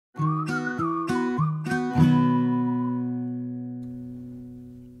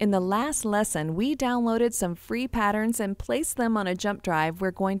In the last lesson, we downloaded some free patterns and placed them on a jump drive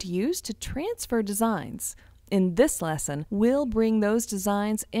we're going to use to transfer designs. In this lesson, we'll bring those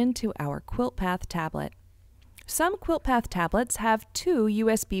designs into our QuiltPath tablet. Some QuiltPath tablets have 2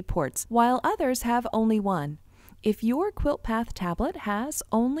 USB ports, while others have only one. If your QuiltPath tablet has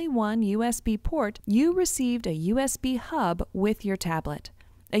only one USB port, you received a USB hub with your tablet.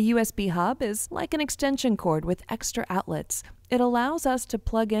 A USB hub is like an extension cord with extra outlets. It allows us to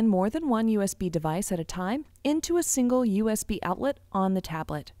plug in more than one USB device at a time into a single USB outlet on the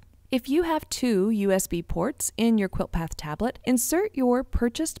tablet. If you have 2 USB ports in your QuiltPath tablet, insert your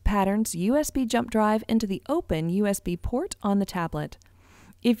purchased pattern's USB jump drive into the open USB port on the tablet.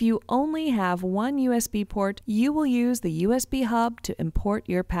 If you only have one USB port, you will use the USB hub to import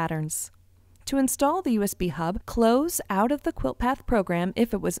your patterns. To install the USB hub, close out of the QuiltPath program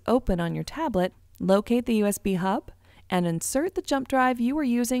if it was open on your tablet, locate the USB hub, and insert the jump drive you are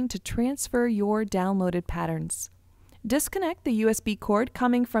using to transfer your downloaded patterns. Disconnect the USB cord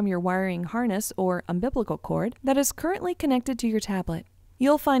coming from your wiring harness or umbilical cord that is currently connected to your tablet.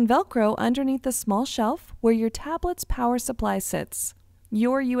 You'll find Velcro underneath the small shelf where your tablet's power supply sits.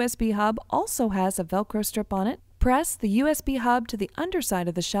 Your USB hub also has a Velcro strip on it. Press the USB hub to the underside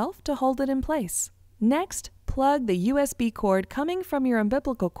of the shelf to hold it in place. Next, plug the USB cord coming from your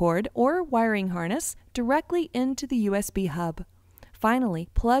umbilical cord or wiring harness directly into the USB hub. Finally,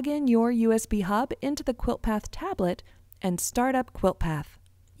 plug in your USB hub into the QuiltPath tablet and start up QuiltPath.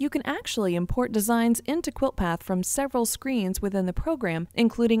 You can actually import designs into QuiltPath from several screens within the program,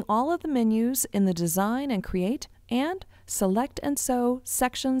 including all of the menus in the Design and Create and Select and Sew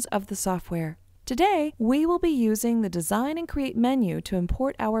sections of the software. Today, we will be using the Design and Create menu to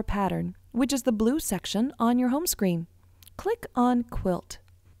import our pattern, which is the blue section on your home screen. Click on Quilt.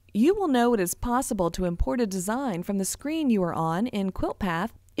 You will know it is possible to import a design from the screen you are on in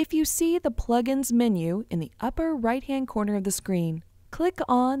QuiltPath if you see the Plugins menu in the upper right-hand corner of the screen. Click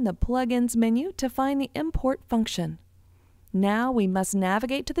on the Plugins menu to find the Import function. Now we must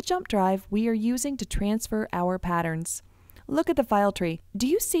navigate to the jump drive we are using to transfer our patterns. Look at the file tree. Do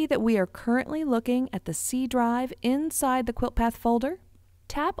you see that we are currently looking at the C drive inside the QuiltPath folder?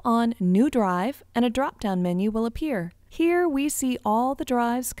 Tap on New Drive and a drop-down menu will appear. Here we see all the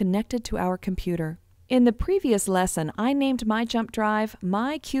drives connected to our computer. In the previous lesson, I named my jump drive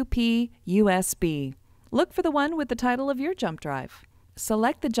My QP USB. Look for the one with the title of your jump drive.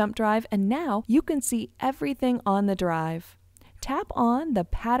 Select the jump drive and now you can see everything on the drive. Tap on the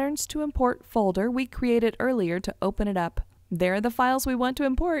Patterns to Import folder we created earlier to open it up. There are the files we want to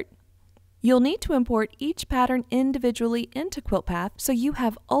import. You'll need to import each pattern individually into QuiltPath so you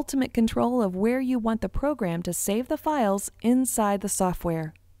have ultimate control of where you want the program to save the files inside the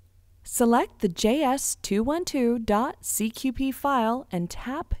software. Select the js212.cqp file and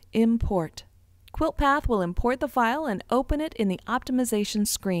tap Import. QuiltPath will import the file and open it in the optimization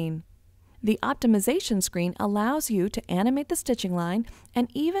screen. The optimization screen allows you to animate the stitching line and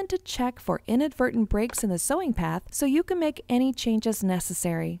even to check for inadvertent breaks in the sewing path so you can make any changes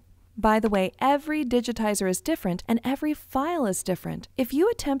necessary. By the way, every digitizer is different and every file is different. If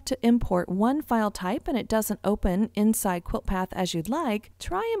you attempt to import one file type and it doesn't open inside QuiltPath as you'd like,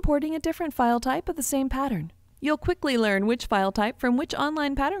 try importing a different file type of the same pattern. You'll quickly learn which file type from which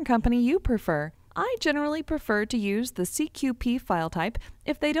online pattern company you prefer. I generally prefer to use the CQP file type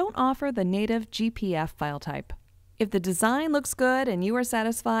if they don't offer the native GPF file type. If the design looks good and you are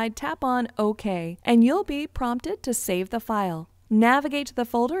satisfied, tap on OK, and you'll be prompted to save the file. Navigate to the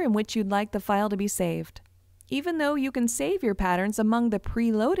folder in which you'd like the file to be saved. Even though you can save your patterns among the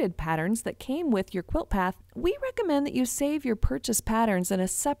preloaded patterns that came with your QuiltPath, we recommend that you save your purchased patterns in a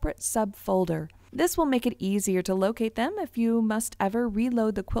separate subfolder. This will make it easier to locate them if you must ever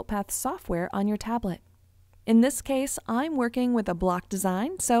reload the QuiltPath software on your tablet. In this case, I'm working with a block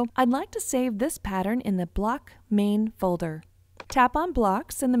design, so I'd like to save this pattern in the Block Main folder. Tap on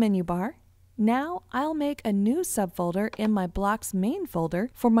Blocks in the menu bar. Now I'll make a new subfolder in my Blocks Main folder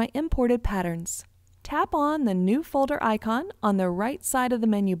for my imported patterns. Tap on the New Folder icon on the right side of the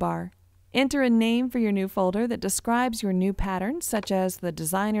menu bar. Enter a name for your new folder that describes your new pattern, such as the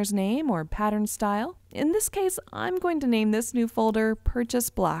designer's name or pattern style. In this case, I'm going to name this new folder Purchase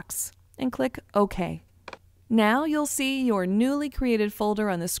Blocks and click OK. Now you'll see your newly created folder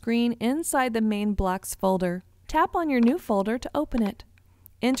on the screen inside the main Blocks folder. Tap on your new folder to open it.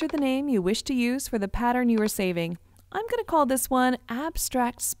 Enter the name you wish to use for the pattern you are saving. I'm going to call this one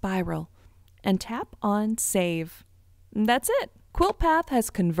Abstract Spiral and tap on Save. That's it. QuiltPath has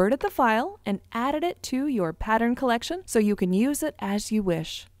converted the file and added it to your pattern collection so you can use it as you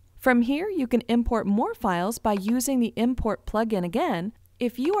wish. From here, you can import more files by using the Import plugin again.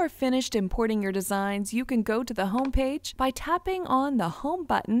 If you are finished importing your designs, you can go to the home page by tapping on the Home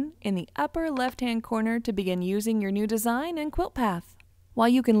button in the upper left-hand corner to begin using your new design in QuiltPath. While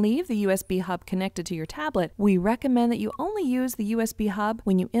you can leave the USB hub connected to your tablet, we recommend that you only use the USB hub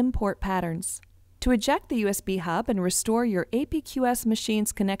when you import patterns. To eject the USB hub and restore your APQS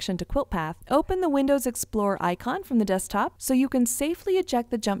machine's connection to QuiltPath, open the Windows Explorer icon from the desktop so you can safely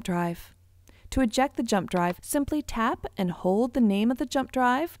eject the jump drive. To eject the jump drive, simply tap and hold the name of the jump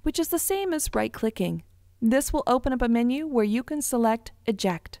drive, which is the same as right-clicking. This will open up a menu where you can select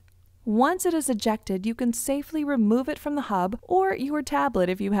Eject. Once it is ejected, you can safely remove it from the hub or your tablet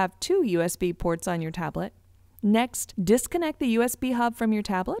if you have 2 USB ports on your tablet. Next, disconnect the USB hub from your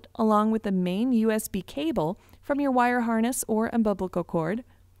tablet along with the main USB cable from your wire harness or umbilical cord.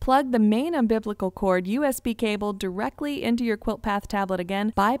 Plug the main umbilical cord USB cable directly into your QuiltPath tablet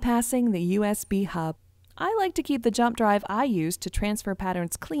again, bypassing the USB hub. I like to keep the jump drive I use to transfer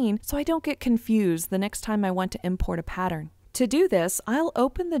patterns clean so I don't get confused the next time I want to import a pattern. To do this, I'll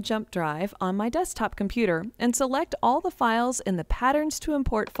open the jump drive on my desktop computer and select all the files in the Patterns to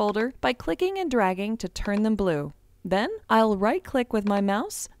Import folder by clicking and dragging to turn them blue. Then, I'll right-click with my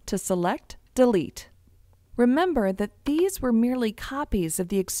mouse to select Delete. Remember that these were merely copies of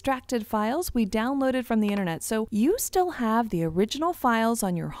the extracted files we downloaded from the internet, so you still have the original files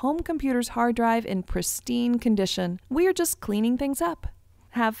on your home computer's hard drive in pristine condition. We are just cleaning things up.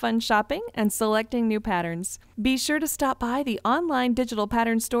 Have fun shopping and selecting new patterns. Be sure to stop by the online digital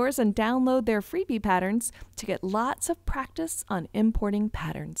pattern stores and download their freebie patterns to get lots of practice on importing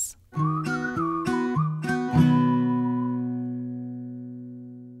patterns.